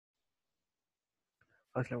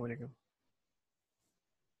Assalamu alaikum.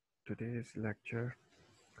 Today's lecture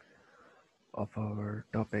of our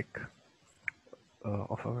topic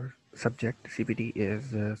of our subject CPD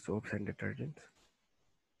is soaps and detergents.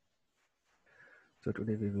 So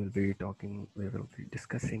today we will be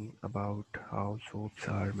discussing about how soaps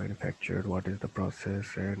are manufactured, what is the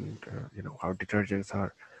process, and how detergents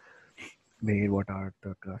are made, what are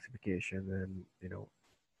the classifications, and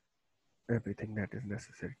everything that is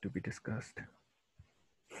necessary to be discussed.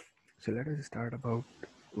 So let us start about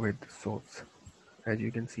with soaps. As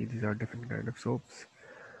you can see, these are different kind of soaps.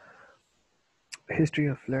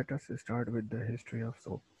 Let us start with the history of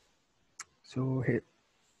soap. So it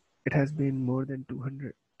has been more than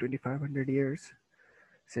 2,500 years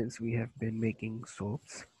since we have been making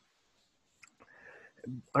soaps.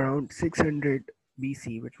 Around 600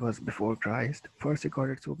 BC, which was before Christ, first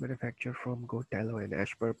recorded soap manufacture from goat tallow and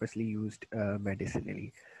ash purposely used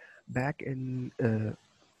medicinally. Back in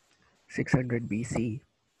 600 BC,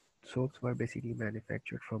 soaps were basically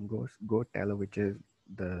manufactured from goat tallow, which is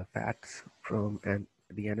the fats from and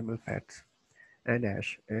the animal fats and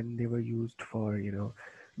ash, and they were used for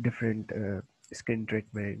different skin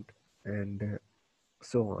treatment and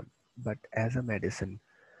so on, but as a medicine.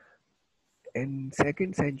 In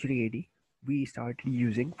 2nd century AD, we started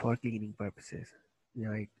using for cleaning purposes.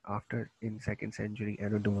 Like after in 2nd century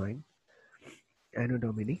Anno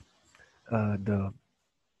Domini, the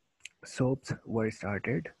soaps were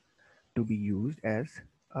started to be used as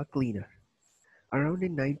a cleaner. Around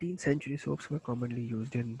in 19th century, soaps were commonly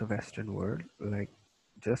used in the Western world. Like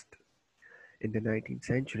just in the 19th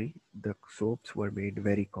century, the soaps were made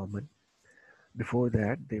very common. Before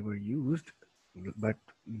that, they were used, but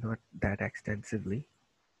not that extensively.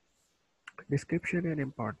 Description and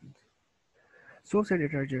importance. Soaps and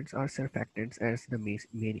detergents are surfactants as the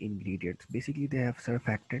main ingredients. Basically, they have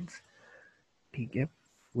surfactants, okay,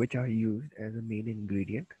 which are used as a main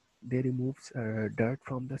ingredient. They remove dirt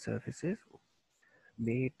from the surfaces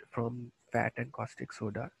made from fat and caustic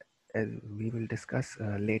soda. As we will discuss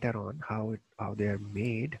later on how they are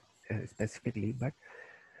made specifically, but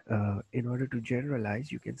in order to generalize,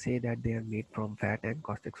 you can say that they are made from fat and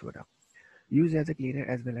caustic soda. Used as a cleaner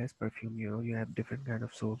as well as perfume. You have different kind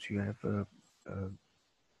of soaps. You have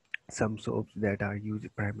some soaps that are used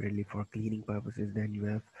primarily for cleaning purposes. Then you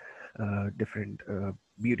have different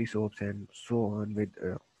beauty soaps and so on with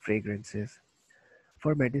fragrances.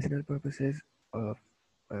 For medicinal purposes, uh,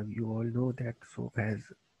 you all know that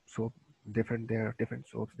soap different. There are different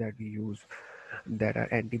soaps that we use that are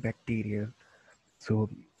antibacterial. So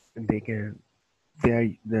they can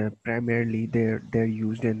primarily they're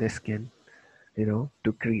used in the skin, to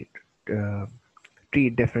uh,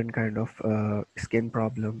 treat different kind of skin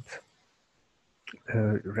problems,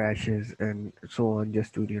 rashes and so on,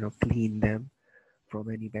 just to clean them from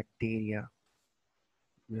any bacteria.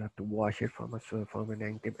 You have to wash it from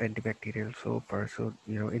an antibacterial soap, or so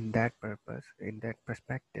in that purpose, in that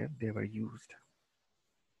perspective, they were used.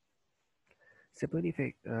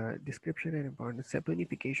 Description and importance.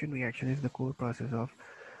 Saponification reaction is the core process of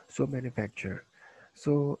soap manufacture.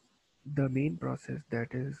 So the main process that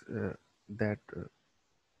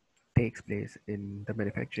takes place in the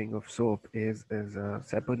manufacturing of soap is a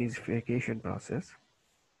saponification process.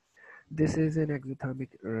 This is an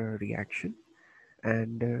exothermic reaction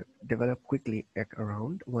and develop quickly at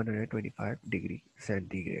around 125 degree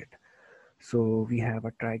centigrade. So we have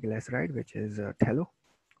a triglyceride, which is tallow.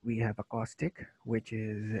 We have a caustic, which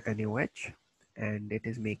is NaOH, and it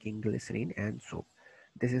is making glycerin and soap.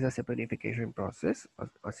 This is a saponification process,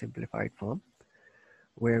 a simplified form,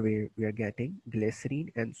 where we are getting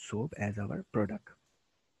glycerin and soap as our product.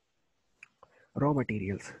 Raw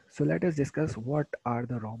materials. So let us discuss what are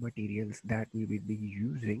the raw materials that we will be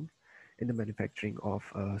using in the manufacturing of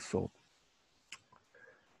soap.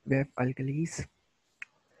 We have alkalis,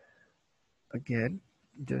 again,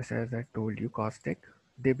 just as I told you, caustic.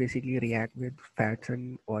 They basically react with fats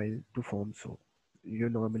and oil to form soap. You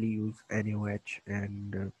normally use NaOH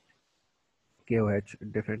and KOH,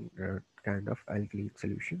 different kind of alkali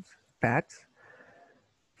solutions. Fats.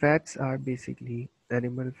 Fats are basically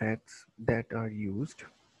animal fats that are used.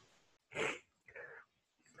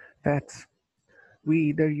 Fats. We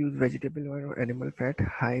either use vegetable oil or animal fat.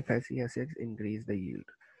 High fatty acids increase the yield.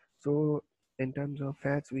 So in terms of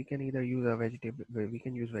fats, we can either use we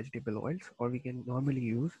can use vegetable oils, or we can normally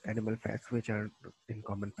use animal fats, which are in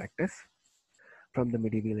common practice from the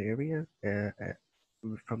medieval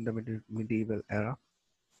era.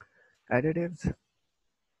 Additives.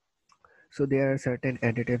 So there are certain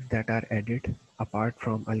additives that are added apart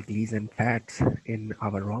from alkalis and fats in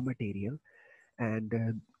our raw material,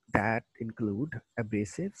 and that include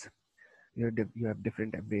abrasives. You have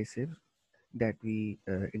different abrasives that we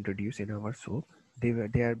introduce in our soap.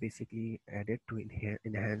 They are basically added to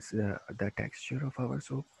enhance the texture of our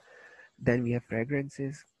soap. Then we have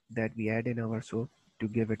fragrances that we add in our soap to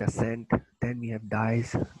give it a scent. Then we have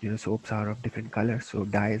dyes. Soaps are of different colors, so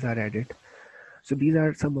dyes are added. So these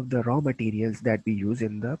are some of the raw materials that we use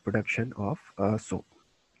in the production of soap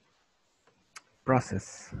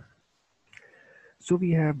process. So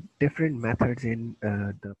we have different methods in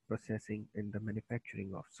the processing in the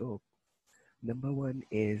manufacturing of soap. Number one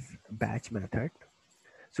is batch method.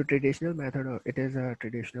 So it is a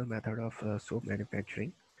traditional method of soap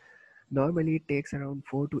manufacturing. Normally, it takes around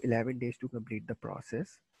 4 to 11 days to complete the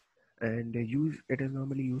process, and it is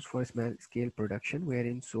normally used for small scale production,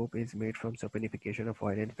 wherein soap is made from saponification of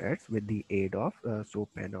oil and fats with the aid of soap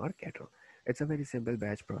pen or kettle. It's a very simple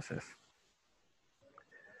batch process,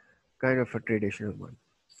 kind of a traditional one.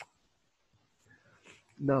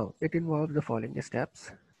 Now, it involves the following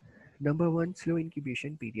steps. Number one, slow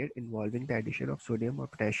incubation period involving the addition of sodium or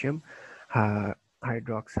potassium uh,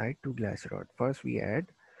 hydroxide to glass rod. First, we add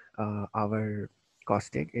our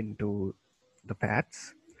caustic into the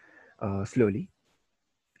fats slowly,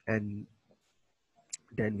 and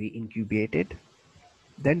then we incubate it.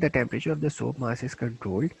 Then the temperature of the soap mass is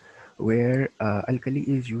controlled, where alkali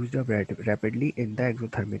is used up rapidly in the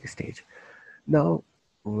exothermic stage. Now,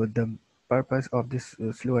 the purpose of this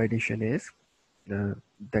slow addition is uh,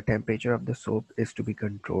 the temperature of the soap is to be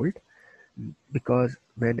controlled, because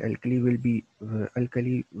when alkali will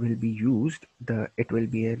be used, the it will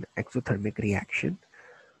be an exothermic reaction.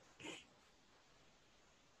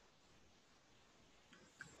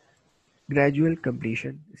 Gradual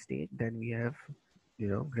completion stage. Then we have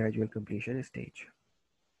gradual completion stage.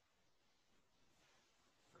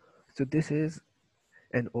 So this is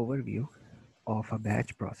an overview of a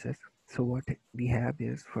batch process. So what we have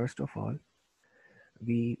is, first of all,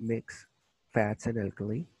 we mix fats and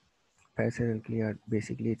alkali. Fats and alkali are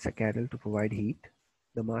basically, it's a kettle to provide heat.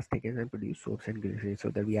 The mass thickens and produce soaps and glycerin. So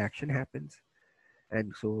the reaction happens,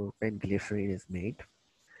 and soap and glycerin is made.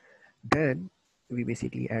 Then we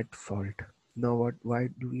basically add salt. Now why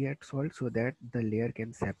do we add salt? So that the layer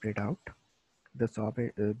can separate out. The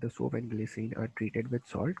soap and glycerin are treated with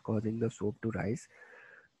salt, causing the soap to rise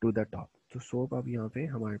to the top. So soap अब यहाँ पे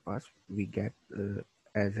हमारे पास we get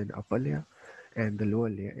as an upper layer, and the lower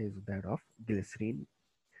layer is that of glycerin,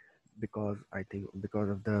 because I think because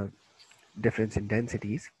of the difference in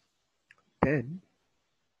densities. Then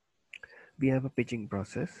we have a pitching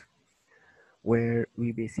process, where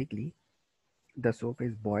we basically, the soap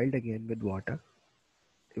is boiled again with water.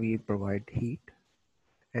 We provide heat,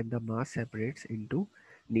 and the mass separates into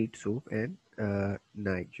neat soap and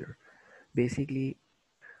Niger. Basically,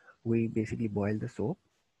 we basically boil the soap.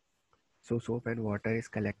 So soap and water is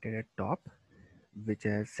collected at top, which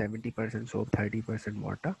has 70% soap, 30%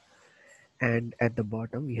 water. And at the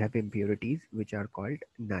bottom, we have impurities, which are called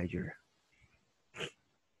Niger.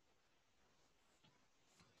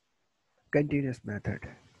 Continuous method.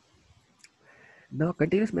 Now,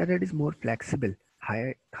 continuous method is more flexible,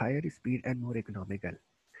 higher speed, and more economical.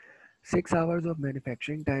 6 hours of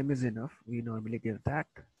manufacturing time is enough. We normally give that.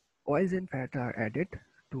 Oils and fats are added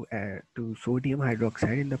to sodium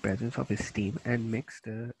hydroxide in the presence of steam and mixed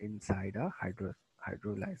inside a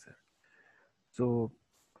hydrolyzer. So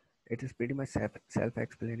it is pretty much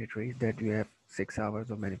self-explanatory that you have 6 hours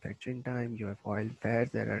of manufacturing time, you have oil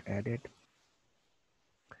fats that are added,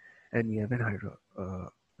 and we have an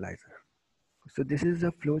hydrolyzer. So this is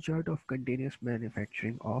a flowchart of continuous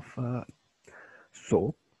manufacturing of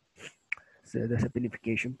soap. So the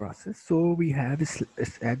saponification process. So we have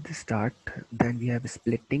at the start, then we have a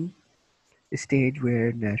splitting stage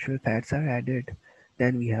where natural fats are added.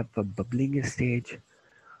 Then we have a bubbling stage,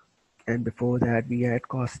 and before that we add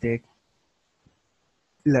caustic,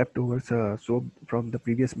 leftovers soap from the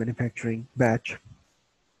previous manufacturing batch.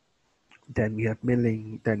 Then we have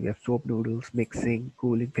milling. Then we have soap noodles, mixing,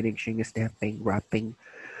 cooling, finishing, stamping, wrapping,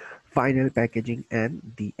 final packaging, and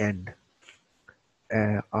the end.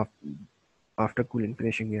 Uh, of, After cooling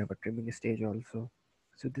finishing, we have a trimming stage also.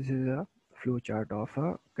 So this is a flow chart of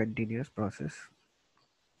a continuous process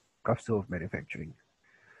of soap manufacturing.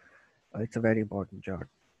 It's a very important chart.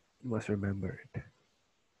 You must remember it.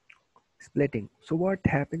 Splitting. So what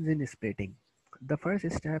happens in splitting? The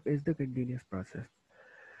first step is the continuous process.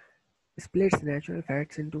 Splits natural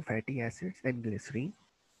fats into fatty acids and glycerine.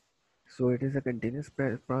 So it is a continuous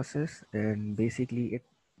process, and basically it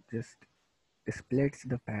just splits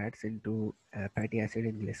the fats into fatty acid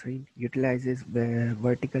and glycerine, utilizes the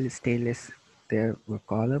vertical stainless there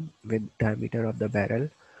column with diameter of the barrel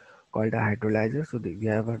called a hydrolyzer. So we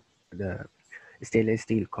have the stainless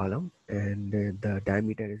steel column, and the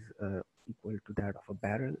diameter is equal to that of a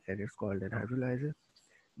barrel, and it's called an hydrolyzer.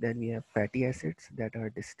 Then we have fatty acids that are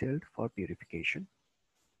distilled for purification.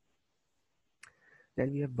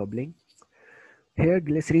 Then we have bubbling. Here,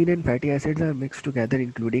 glycerine and fatty acids are mixed together,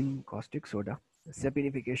 including caustic soda.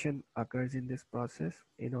 Saponification occurs in this process.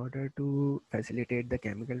 In order to facilitate the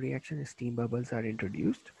chemical reaction, steam bubbles are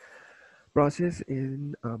introduced. Process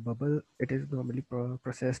in a bubble, it is normally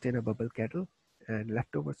processed in a bubble kettle, and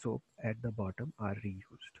leftover soap at the bottom are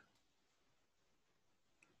reused.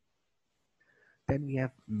 Then we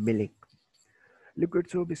have milling. Liquid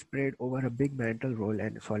soap is sprayed over a big mantle roll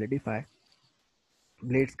and solidify.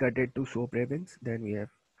 Blades cutted to soap ribbons. Then we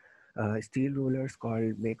have steel rollers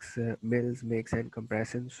called mills, mix and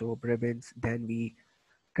compression soap ribbons. Then we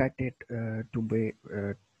cut it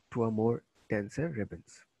to a more denser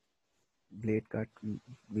ribbons. Blade cut.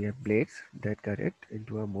 We have blades that cut it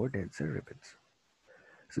into a more denser ribbons.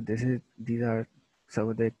 So these are some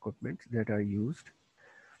of the equipment that are used.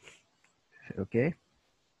 Okay,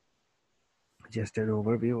 just an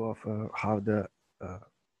overview of how the uh,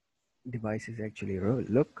 devices actually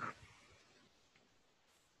look.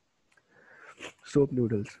 Soap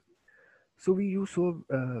noodles. So we use soap.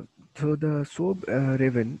 So the soap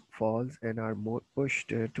ribbon falls and are more pushed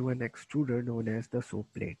to an extruder known as the soap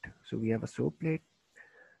plate. So we have a soap plate.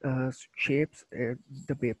 Shapes.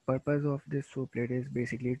 The purpose of this soap plate is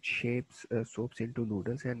basically it shapes soaps into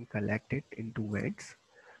noodles and collect it into vents.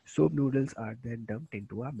 Soap noodles are then dumped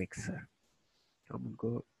into a mixer. हम उनको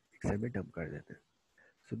mixer में dump कर देते हैं.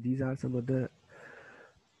 So these are some of the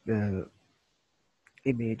uh,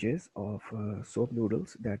 images of soap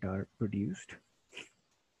noodles that are produced.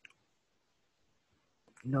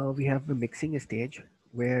 Now we have the mixing stage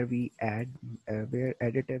where we add where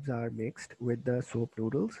additives are mixed with the soap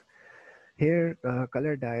noodles. Here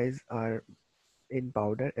color dyes are in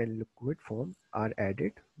powder and liquid form are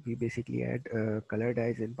added. We basically add color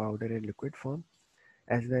dyes in powder and liquid form,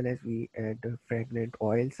 as well as we add fragrant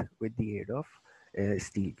oils with the aid of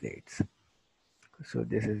steel plates. So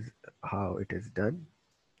this is how it is done.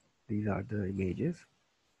 These are the images.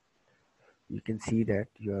 You can see that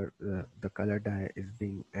the color dye is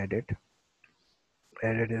being added.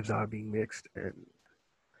 Additives are being mixed and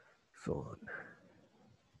so on.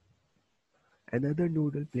 Another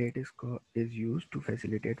noodle plate is used to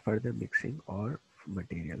facilitate further mixing or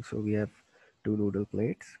material. So we have two noodle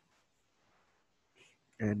plates,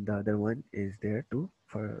 and the other one is there to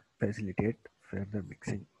facilitate further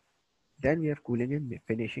mixing. Then we have cooling and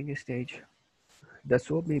finishing stage. The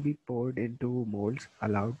soap may be poured into molds,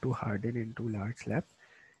 allowed to harden into large slab.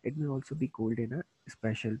 It may also be cooled in a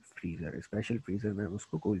special freezer. Special freezer में हम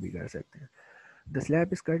उसको cool भी कर सकते हैं. The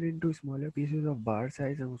slab is cut into smaller pieces of bar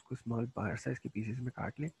size. हम उसको small bar size के pieces में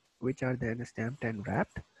काट लें, which are then stamped and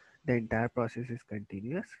wrapped. The entire process is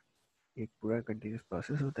continuous. एक पूरा continuous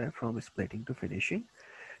process होता है from splitting to finishing.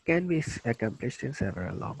 Can be accomplished in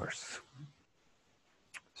several hours.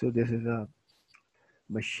 So this is a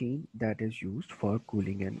machine that is used for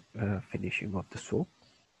cooling and finishing of the soap.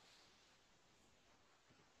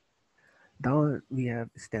 Now we have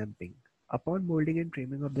stamping. Upon molding and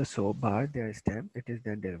trimming of the soap bar, they are stamped. It is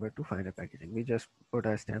then delivered to final packaging. We just put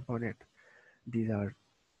a stamp on it. These are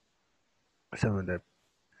some of the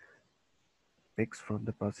pics from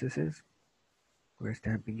the processes where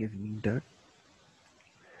stamping is being done.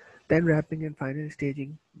 Then wrapping and final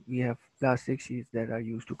staging. We have plastic sheets that are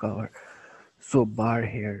used to cover soap bar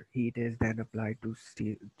here. Heat is then applied to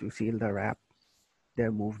seal the wrap. They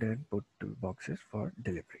are moved and put to boxes for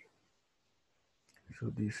delivery. So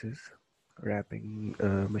this is wrapping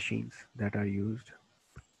machines that are used.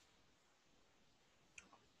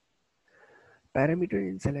 Parameter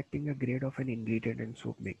in selecting a grade of an ingredient in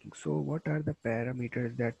soap making. So what are the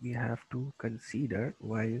parameters that we have to consider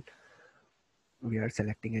while we are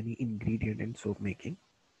selecting any ingredient in soap making?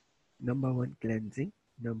 Number 1, cleansing.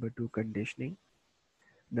 Number 2, conditioning.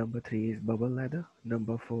 Number 3 is bubble leather.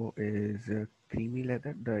 Number 4 is creamy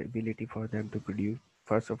leather. The ability for them to produce,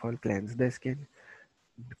 first of all, cleanse the skin,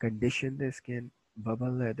 condition the skin,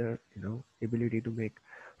 bubble leather, ability to make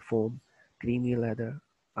foam, creamy leather,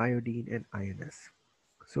 iodine and ins.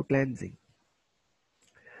 So cleansing.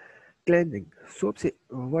 Cleansing.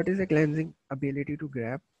 What is a cleansing? Ability to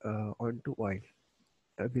grab onto oil.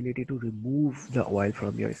 Ability to remove the oil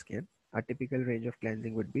from your skin. A typical range of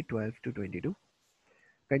cleansing would be 12 to 22.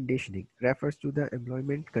 Conditioning refers to the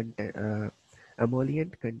emollient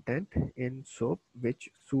content in soap which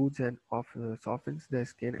soothes and softens the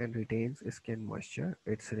skin and retains skin moisture.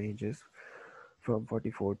 Its ranges from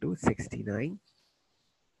 44 to 69.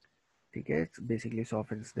 ठीक है, it basically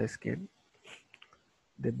softens the skin.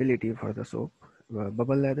 The ability for the soap,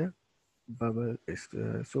 bubble lather. Bubble is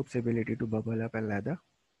soap's ability to bubble up and lather.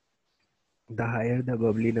 The higher the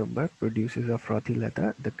bubbly number produces a frothy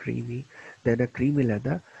lather, then a creamy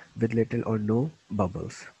lather with little or no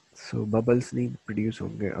bubbles. So bubbles नहीं produce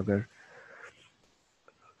होंगे अगर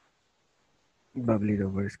bubbly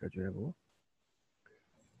number इसका जो है वो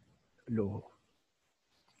low हो.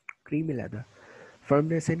 Creamy lather.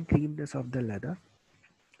 Firmness and creaminess of the lather.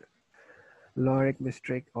 Lauric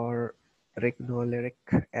mistric or ricnoleric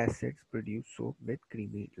acids produce soap with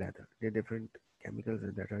creamy lather. There are different chemicals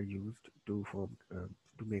that are used to form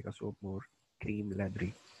to make a soap more cream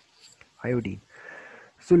leathery. Iodine.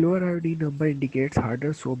 So lower iodine number indicates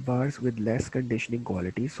harder soap bars with less conditioning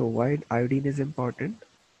quality. So why iodine is important?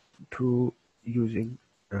 Through using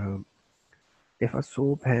if a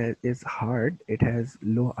soap is hard, it has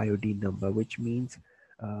low iodine number, which means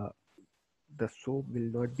uh, the soap will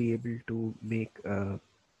not be able to make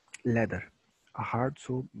leather. A hard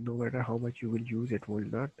soap, no matter how much you will use, it will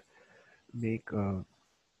not make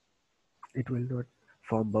it will not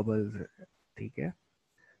form bubbles. ठीक है?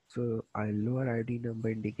 So a lower iodine number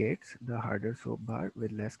indicates the harder soap bar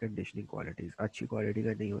with less conditioning qualities. अच्छी quality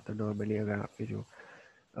का नहीं होता normally. अगर आपके जो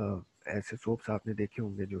ऐसे सोप्स आपने देखे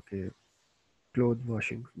होंगे जो कि क्लोथ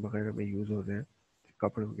वॉशिंग वगैरह में यूज़ होते हैं,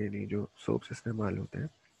 कपड़ों के लिए जो सोप्स इस्तेमाल होते हैं,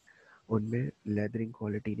 उनमें लेदरिंग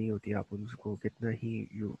क्वालिटी नहीं होती. आप उनको कितना ही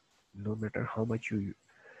you no matter how much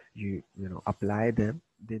you know apply them,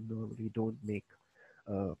 they normally don't make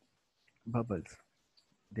uh, bubbles.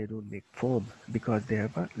 They don't make foam because they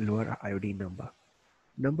have a lower iodine number.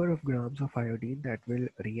 Number of grams of iodine that will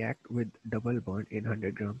react with double bond in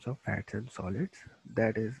 100 grams of fats and solids.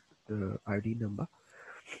 That is the iodine number.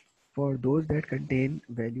 For those that contain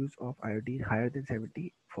values of iodine higher than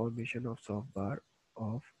 70, formation of soft bar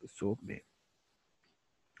of soap may.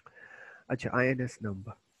 Acha, INS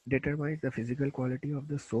number determines the physical quality of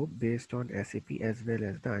the soap based on SAP as well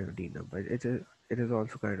as the iodine number. It is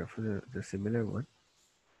also kind of the similar one.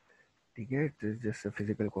 Okay, it is just a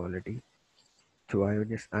physical quality. So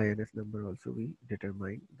INS number also we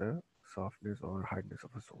determine the softness or hardness of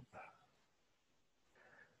a soap.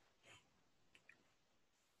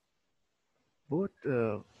 Both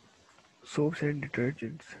soaps and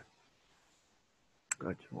detergents.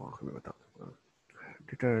 Now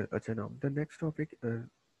the next topic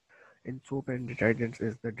in soap and detergents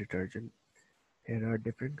is the detergent. Here are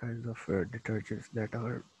different kinds of detergents that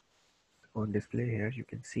are on display here. You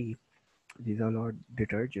can see these are all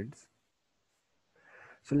detergents.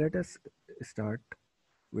 So let us start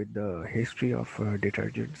with the history of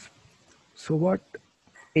detergents. So what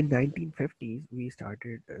in 1950s we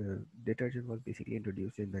started detergent was basically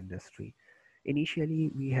introduced in the industry.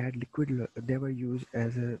 Initially we had they were used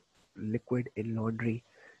as a liquid in laundry,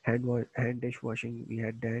 hand dishwashing. We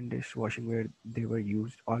had hand dishwashing where they were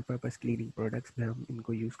used all purpose cleaning products में हम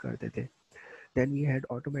इनको use करते थे. Then we had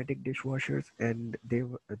automatic dishwashers and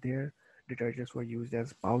their detergents were used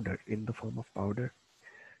as powder in the form of powder.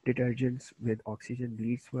 Detergents with oxygen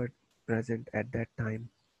bleach were present at that time.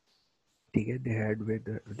 They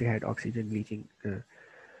had oxygen bleaching.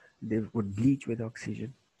 They would bleach with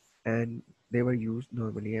oxygen, and they were used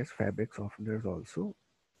normally as fabric softeners also,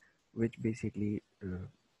 which basically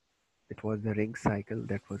it was the ring cycle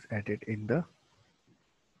that was added in the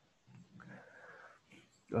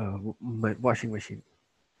washing machine.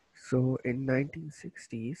 So in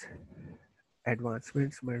 1960s,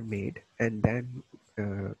 advancements were made, and then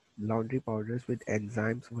laundry powders with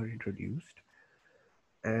enzymes were introduced,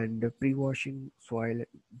 and pre-washing soil.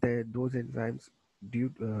 Those enzymes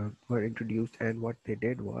were introduced, and what they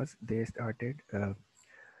did was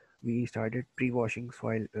we started pre-washing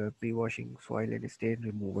soil and stain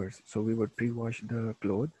removers. So we would pre-wash the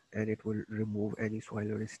cloth, and it will remove any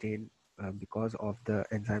soil or stain because of the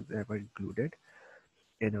enzymes that were included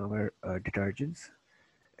in our detergents.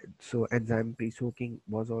 So enzyme pre-soaking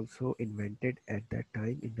was also invented at that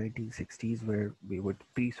time in 1960s, where we would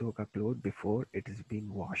pre-soak a cloth before it is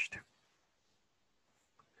being washed.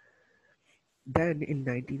 Then in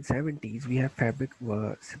 1970s we have fabric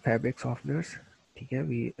softeners. Okay,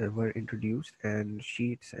 we were introduced, and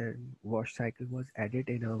sheets and wash cycle was added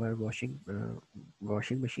in our washing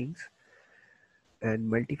machines,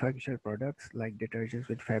 and multifunctional products like detergents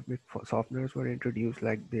with fabric softeners were introduced.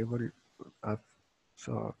 Like they were uh,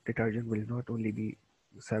 so detergent will not only be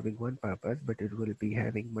serving one purpose, but it will be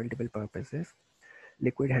having multiple purposes.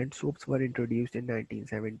 Liquid hand soaps were introduced in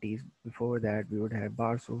 1970s. Before that we would have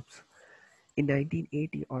bar soaps. In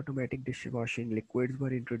 1980, automatic dishwashing liquids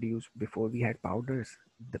were introduced before we had powders.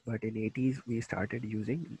 But in 80s, we started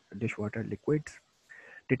using dishwater liquids,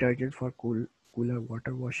 detergents for cooler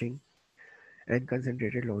water washing, and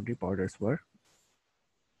concentrated laundry powders were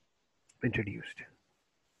introduced.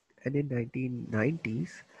 And in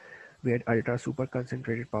 1990s, we had ultra super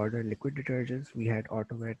concentrated powder and liquid detergents. We had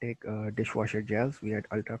automatic dishwasher gels. We had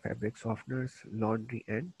ultra fabric softeners, laundry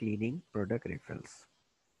and cleaning product refills.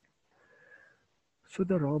 So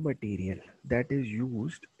the raw material that is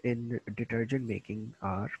used in detergent making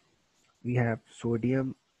are, we have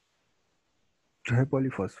sodium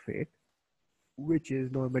tripolyphosphate, which is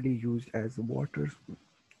normally used as water.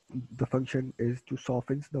 The function is to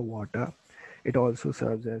soften the water. It also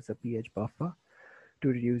serves as a pH buffer to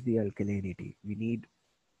reduce the alkalinity. We need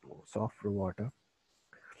soft water.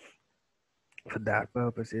 For that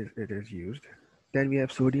purpose it is used. Then we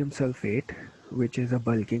have sodium sulfate, which is a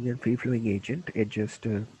bulking and free flowing agent. It just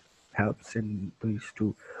helps in these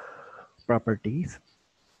two properties.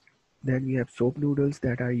 Then we have soap noodles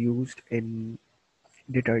that are used in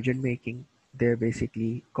detergent making. They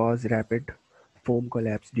basically cause rapid foam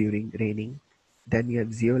collapse during raining. Then we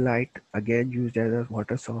have zeolite, again used as a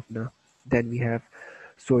water softener. Then we have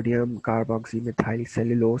sodium carboxymethyl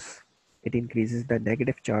cellulose. It increases the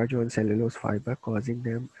negative charge on cellulose fiber, causing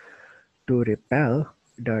them to repel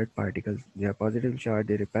dirt particles. They are positive charge,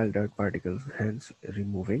 they repel dirt particles, hence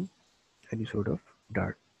removing any sort of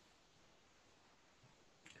dirt.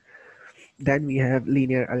 Then we have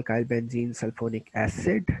linear alkyl benzene sulfonic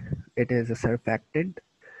acid. It is a surfactant.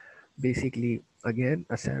 Basically, again,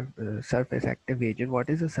 a surface active agent. What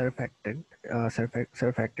is a surfactant?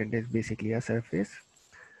 Surfactant is basically a surface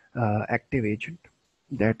active agent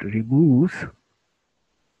that removes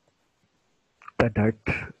the dirt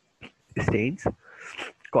stains.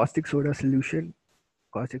 Caustic soda solution.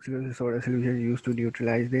 Caustic soda solution is used to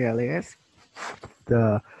neutralize the LAS.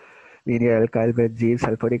 The linear alkyl benzene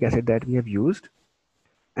sulfuric acid that we have used.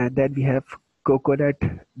 And then we have coconut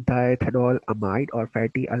diethanol amide or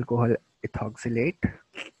fatty alcohol ethoxylate.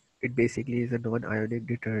 It basically is a non-ionic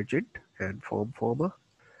detergent and foam former.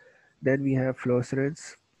 Then we have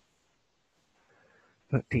fluorescence,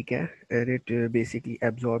 ठीक है, and it basically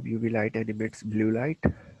absorbs UV light and emits blue light.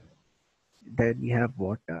 Then we have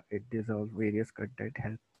water. It dissolves various content,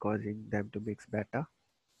 help causing them to mix better.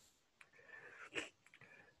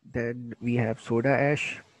 Then we have soda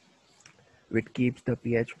ash, which keeps the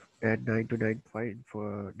pH at 9 to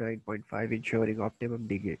 9.5, ensuring optimum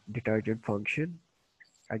detergent function.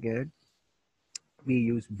 Again, we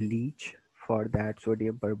use bleach for that.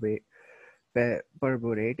 Sodium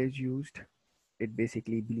perborate is used. It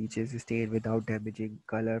basically bleaches stain without damaging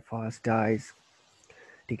color, fast dyes.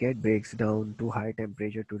 It breaks down to high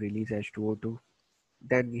temperature to release H2O2.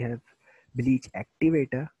 Then we have bleach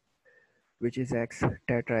activator, which is X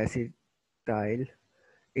tetraacetyl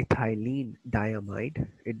ethylene diamide.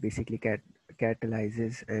 It basically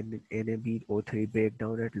catalyzes an NaBO3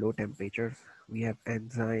 breakdown at low temperatures. We have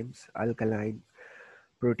enzymes, alkaline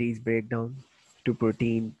protease breakdown to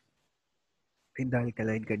protein in the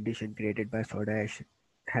alkaline condition created by soda ash,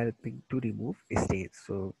 helping to remove stains.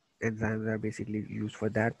 So enzymes are basically used for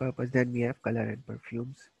that purpose. Then we have color and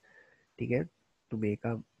perfumes together to make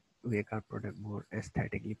our product more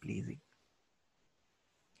aesthetically pleasing.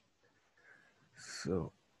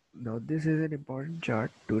 So now this is an important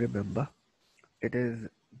chart to remember. It is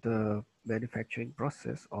the manufacturing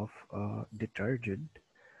process of a detergent.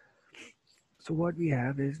 So what we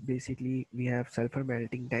have is basically we have sulfur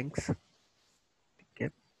melting tanks.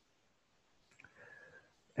 Okay.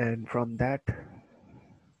 And from that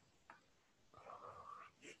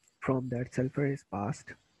sulfur is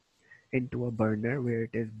passed into a burner where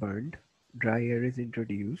it is burned. Dry air is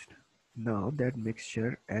introduced. Now that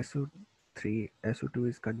mixture SO2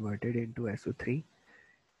 is converted into SO3,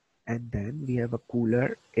 and then we have a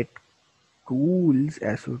cooler. It cools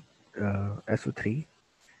SO3.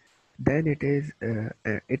 Then it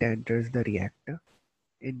enters the reactor.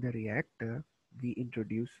 In the reactor, we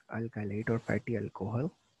introduce alkylate or fatty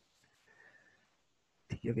alcohol.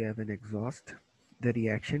 Here we have an exhaust. The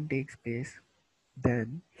reaction takes place.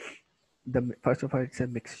 Then first of all it's a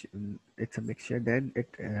mixture. Then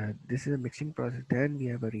this is a mixing process. Then we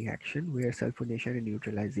have a reaction where sulfonation and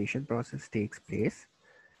neutralization process takes place.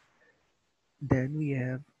 Then we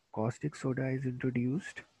have caustic soda is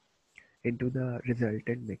introduced into the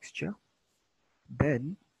resultant mixture.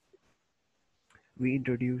 Then we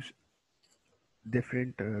introduce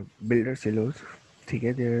different builder cellulose. ठीक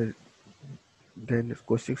है, there then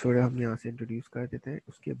caustic soda हम यहाँ से introduce कर देते हैं.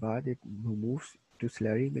 उसके बाद it moves to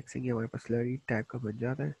slurry mixing. ये हमारे पास slurry टाइप का बन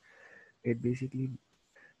जाता है. It basically,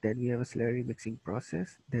 then we have a slurry mixing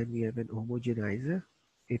process. Then we have an homogenizer.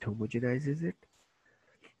 It homogenizes it.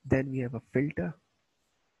 Then we have a filter.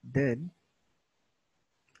 Then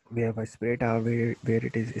we have a spray tower where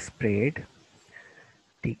it is sprayed.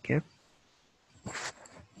 Okay.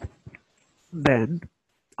 Then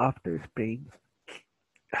after spraying,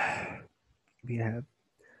 we have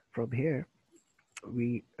from here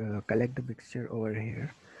we collect the mixture over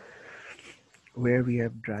here where we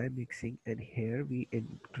have dry mixing, and here we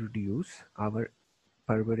introduce our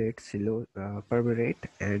perborate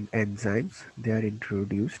and enzymes. They are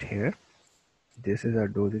introduced here. This is our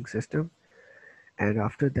dosing system. And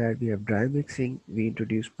after that we have dry mixing. We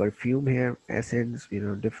introduce perfume here, essence,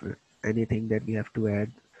 different anything that we have to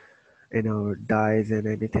add in our dyes and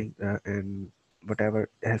anything, and whatever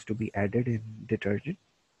has to be added in detergent,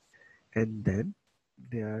 and then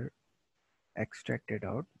they are extracted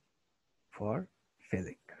out for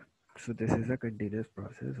filling. So this is a continuous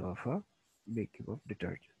process of a making of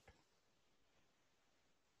detergent.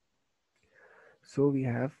 So we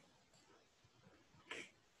have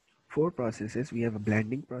four processes. We have a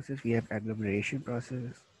blending process, we have agglomeration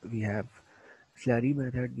process, we have slurry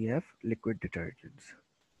method, we have liquid detergents.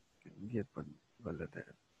 ये अपन गलत है.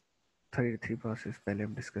 33 process पहले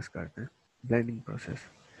हम discuss करते हैं. Blending process,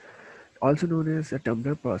 also known as a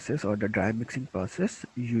tumbler process or the dry mixing process,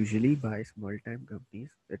 usually by small time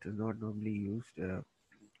companies. It is not normally used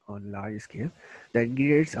on large scale. The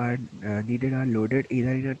ingredients are needed are loaded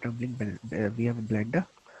either in a tumbling we have a blender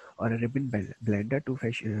or a ribbon blender to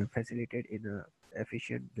facilitate in a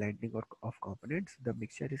efficient blending of components. The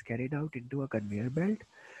mixture is carried out into a conveyor belt.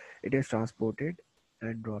 It is transported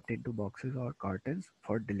and dropped into boxes or cartons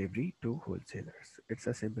for delivery to wholesalers. It's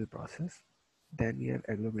a simple process. Then we have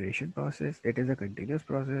agglomeration process. It is a continuous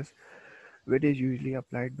process which is usually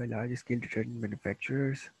applied by large scale detergent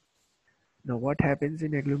manufacturers. Now what happens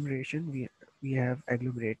in agglomeration? We have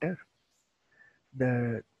agglomerator.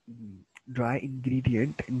 The dry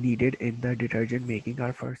ingredient needed in the detergent making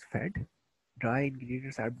are first fed. Dry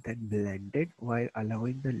ingredients are then blended while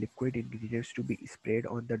allowing the liquid ingredients to be sprayed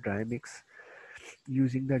on the dry mix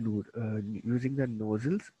using the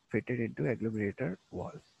nozzles fitted into agglomerator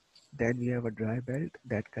wall. Then we have a dry belt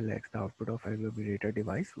that collects the output of agglomerator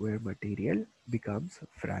device where material becomes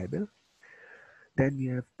friable. Then we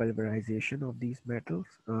have pulverization of these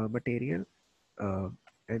material, uh,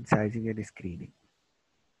 and sizing and screening.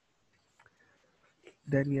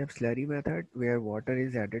 Then we have slurry method where water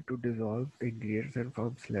is added to dissolve ingredients and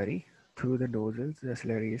form slurry. Through the nozzles, the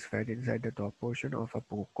slurry is fed inside the top portion of a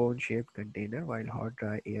cone-shaped container while hot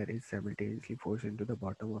dry air is simultaneously forced into the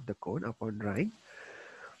bottom of the cone. Upon drying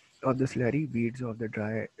of the slurry, beads of the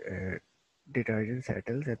dry detergent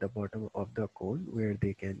settles at the bottom of the cone where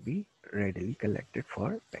they can be readily collected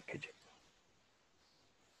for packaging.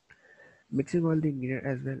 Mixing all the ingredients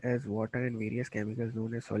as well as water and various chemicals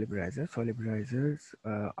known as solubilizers. Solubilizers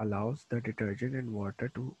allows the detergent and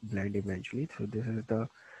water to blend eventually. So this is the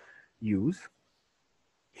use.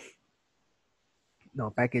 Now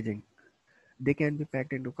packaging. They can be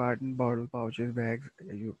packed into carton, bottle, pouches, bags.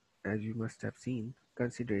 As you must have seen,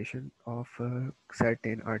 consideration of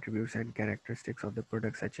certain attributes and characteristics of the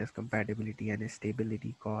product such as compatibility and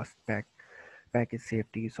stability, cost, package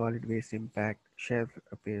safety, solid waste impact, shelf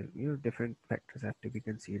appeal. Different factors have to be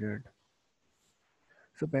considered.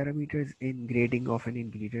 So parameters in grading of an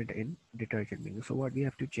ingredient in detergent making. So what we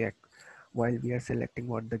have to check while we are selecting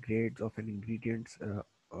what the grades of an ingredients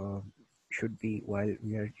should be while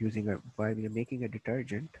we are making a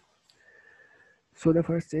detergent. So the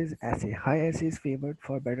first is assay. High assay is favored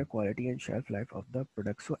for better quality and shelf life of the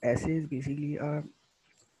product. So assay is basically a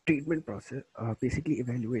treatment process, basically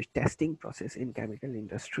evaluation testing process in chemical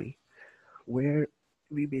industry, where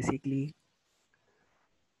we basically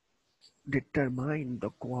determine the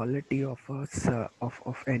quality of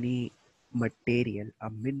of any material, a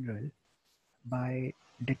mineral, by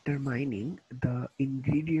determining the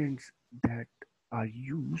ingredients that are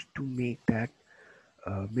used to make that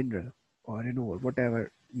mineral or an ore,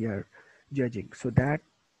 whatever we are judging. So that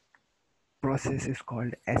process is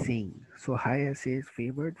called assaying. So high assay is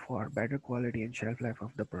favored for better quality and shelf life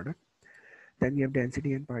of the product. Then we have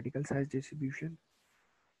density and particle size distribution,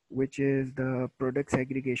 which is the product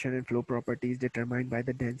segregation and flow properties determined by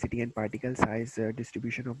the density and particle size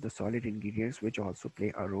distribution of the solid ingredients, which also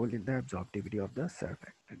play a role in the absorptivity of the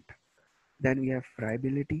surfactant. Then we have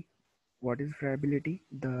friability. What is friability?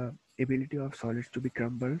 The ability of solids to be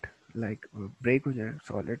crumbled, like break ho jaye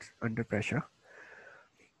solids under pressure.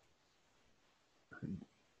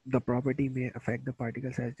 The property may affect the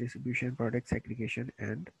particle size distribution, product segregation,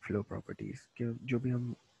 and flow properties. जो भी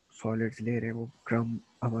हम solids ले रहे हैं वो क्रम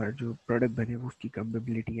हमारा जो प्रोडक्ट बने वो उसकी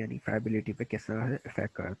कम्बिबिलिटी यानी फाइबिलिटी पे किस तरह से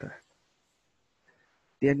इफेक्ट करता है.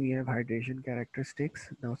 Then we have hydration characteristics.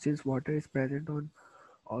 Now, since water is present on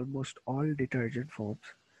almost all detergent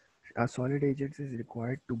forms, a solid agent is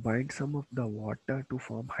required to bind some of the water to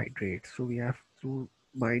form hydrates. So we have to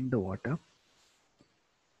bind the water.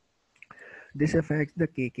 This affects the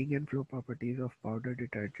caking and flow properties of powder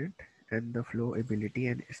detergent and the flow ability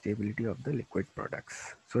and stability of the liquid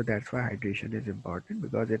products. So that's why hydration is important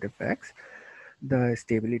because it affects the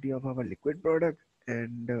stability of our liquid product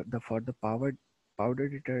and for the powder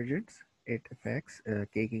detergents it affects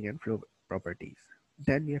caking and flow properties.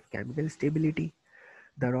 Then we have chemical stability.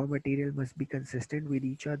 The raw material must be consistent with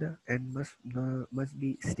each other and must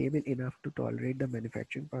be stable enough to tolerate the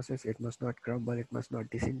manufacturing process. It must not crumble, it must not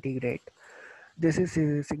disintegrate. This is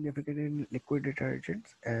significant in liquid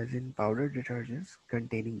detergents as in powder detergents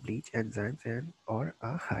containing bleach, enzymes and or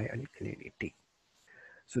a high alkalinity.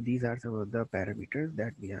 So these are some of the parameters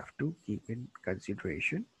that we have to keep in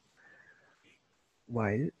consideration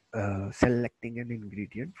while selecting an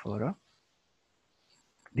ingredient for a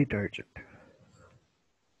detergent.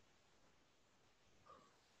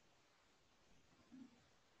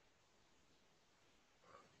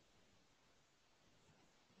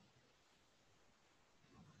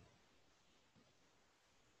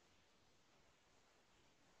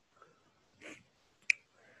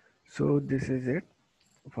 So this is it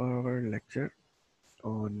for our lecture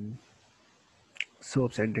on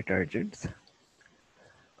soaps and detergents.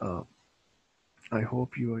 Uh, I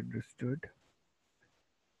hope you understood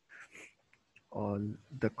all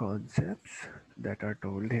the concepts that are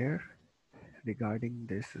told here regarding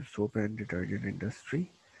this soap and detergent industry.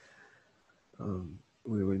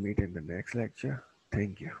 We will meet in the next lecture.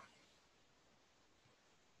 Thank you.